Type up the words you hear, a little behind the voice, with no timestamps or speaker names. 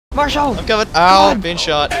Marshall! I'm coming. Ow, being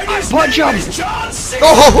shot. Punch him!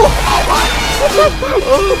 Oh!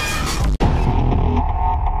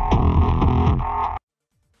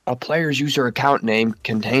 A player's user account name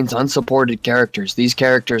contains unsupported characters. These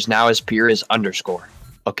characters now appear as underscore.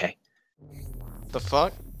 Okay. The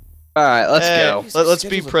fuck? Alright, let's go. Let's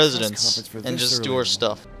be presidents and just do our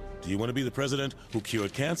stuff. Do you want to be the president who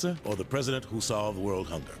cured cancer or the president who solved world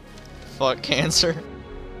hunger? Fuck cancer.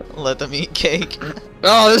 Let them eat cake.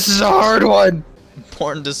 Oh, this is a hard one.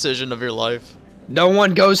 Important decision of your life. No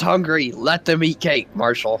one goes hungry. Let them eat cake,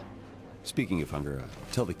 Marshall. Speaking of hunger,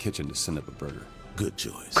 tell the kitchen to send up a burger. Good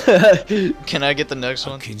choice. Can I get the next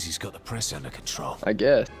one? Kinsey's got the press under control. I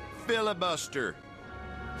guess. Filibuster.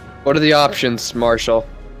 What are the options, Marshall?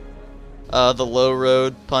 The low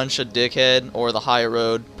road, punch a dickhead, or the high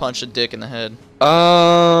road, punch a dick in the head.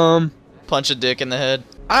 Punch a dick in the head.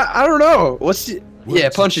 I don't know. What's the... Yeah,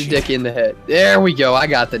 punch a dick in the head. There we go. I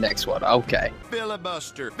got the next one. Okay.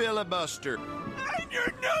 Filibuster. Filibuster. I'm your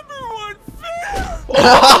 #1 fan!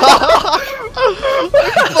 I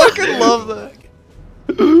fucking love that.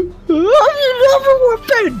 I'm your #1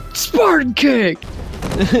 fan! Spartan kick!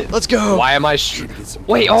 Let's go. Why am I...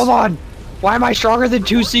 Wait, hold on. Why am I stronger than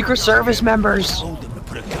 2 Secret Service members? A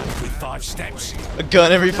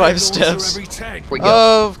gun every 5 steps. We go.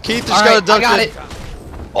 Oh, Keith just got abducted. I got it.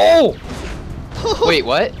 Oh! Wait,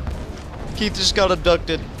 what? Keith just got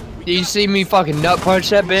abducted. Did you see me fucking nut punch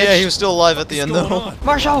that bitch? Yeah, he was still alive at the end though.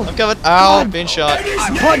 Marshall! I'm coming. Ow, being shot. I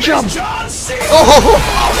punch him!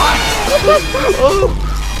 Oh!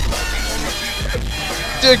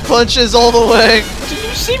 Dick punches all the way. Did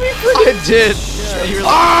you see me freaking? I did. Yeah, you were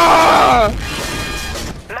like,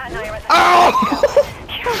 Ow!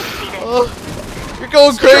 oh, you're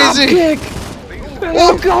going crazy. Kick.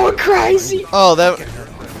 I'm going crazy. Oh, that.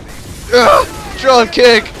 Drop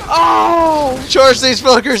kick. Oh! Charge these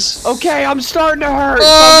fuckers. Okay, I'm starting to hurt.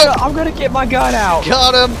 I'm gonna get my gun out.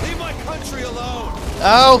 Got him. Leave my country alone.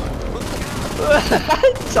 Ow.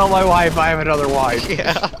 Tell my wife I have another wife.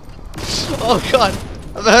 Yeah. Oh god.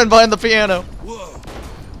 I'm behind the piano. Whoa.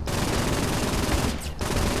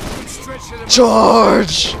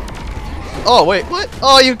 Charge. Oh wait, what?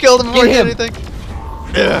 Oh, you killed him before he did anything.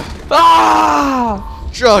 Yeah. Ah!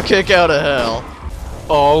 Draw kick out of hell.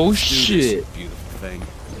 Oh shit. Beautiful thing.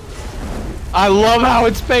 I love how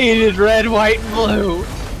it's painted red, white, and blue.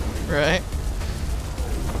 Right?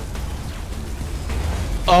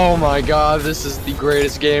 Oh my god, this is the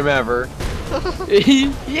greatest game ever.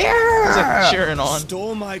 He's Yeah! like cheering on.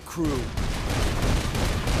 Stole my crew. You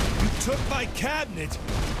took my cabinet.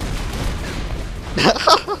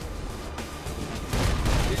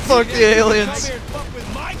 Fuck the aliens. Come here and fuck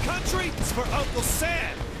with my country. It's for Uncle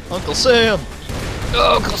Sam. Uncle Sam.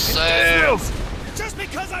 Uncle Sam! Just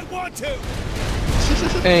because I want to.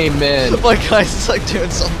 Amen. My guy's like doing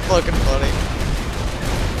something fucking funny.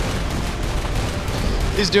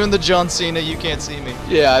 He's doing the John Cena, you can't see me.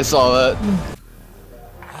 Yeah, I saw that.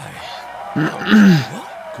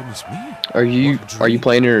 Goodness me. Are you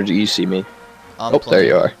playing it or do you see me? I'm Oh, there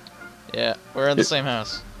you are. Yeah, we're in the same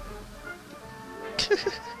house.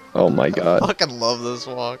 Oh my I god. fucking love this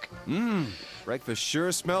walk. Breakfast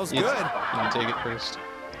sure smells You good. can take it first.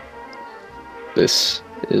 This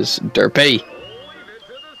is derpy.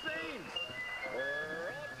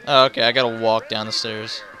 Oh, okay, I gotta walk down the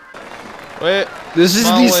stairs. Wait. This is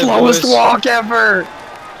Smile the wave, slowest boys. walk ever.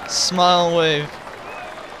 Smile and wave.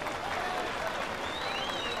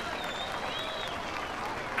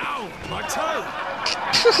 Ow, my toe.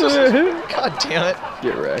 God damn it.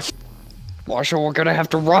 Get wrecked. Marshall, we're gonna have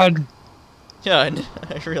to run. Yeah,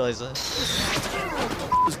 I realize that.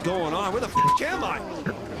 What's going on? Where the f am I?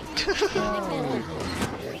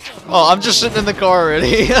 Oh, I'm just sitting in the car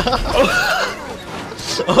already.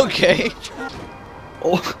 Okay.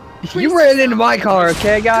 Oh, you ran into my car,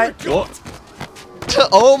 okay, guy?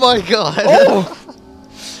 Oh my god. Oh!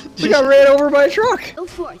 You got ran over by a truck. Go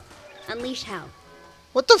forth. Unleash hell.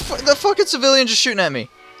 What the fucking civilian just shooting at me?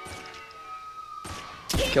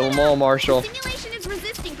 Kill them all, Marshall. Simulation is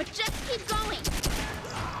resisting, but just keep going.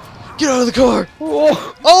 Get out of the car.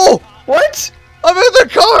 Oh! Oh! What? I'm in the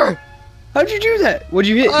car! How'd you do that? What'd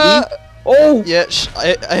you hit? E? Uh, Oh! Yeah,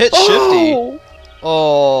 I hit Shift E. Oh!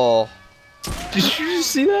 Oh. Did you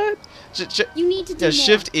just see that? You need to do Yeah, more.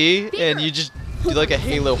 Shift E, Bigger. and you just do like a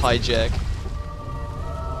Halo hijack.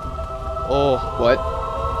 Oh. What?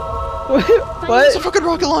 What? It's a What? fucking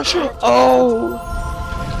rocket launcher! Oh!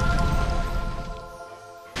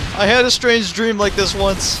 I had a strange dream like this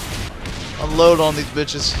once. Unload on these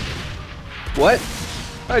bitches. What?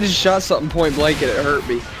 I just shot something point blank and it hurt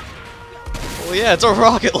me. Well, yeah, it's a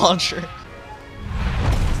rocket launcher.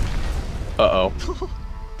 Uh-oh.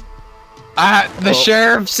 The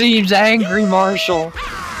sheriff seems angry, Marshall.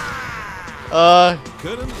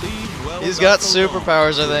 Couldn't leave well He's got enough alone.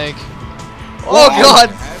 superpowers, I think. Oh God!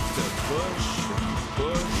 Had to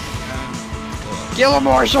push and push. Kill him,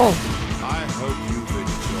 Marshall. I hope you've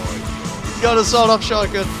enjoyed He's got a sawed-off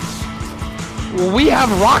shotgun. We have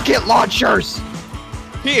rocket launchers.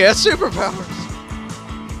 He has superpowers.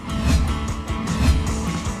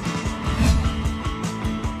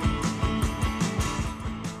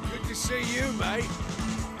 Good to see you, mate.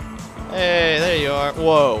 Hey, there you are.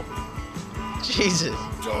 Whoa. Jesus.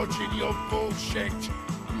 Dodging your bullshit.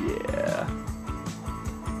 Yeah.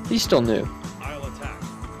 He's still new. I'll attack.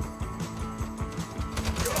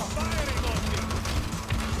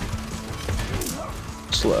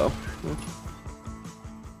 Slow.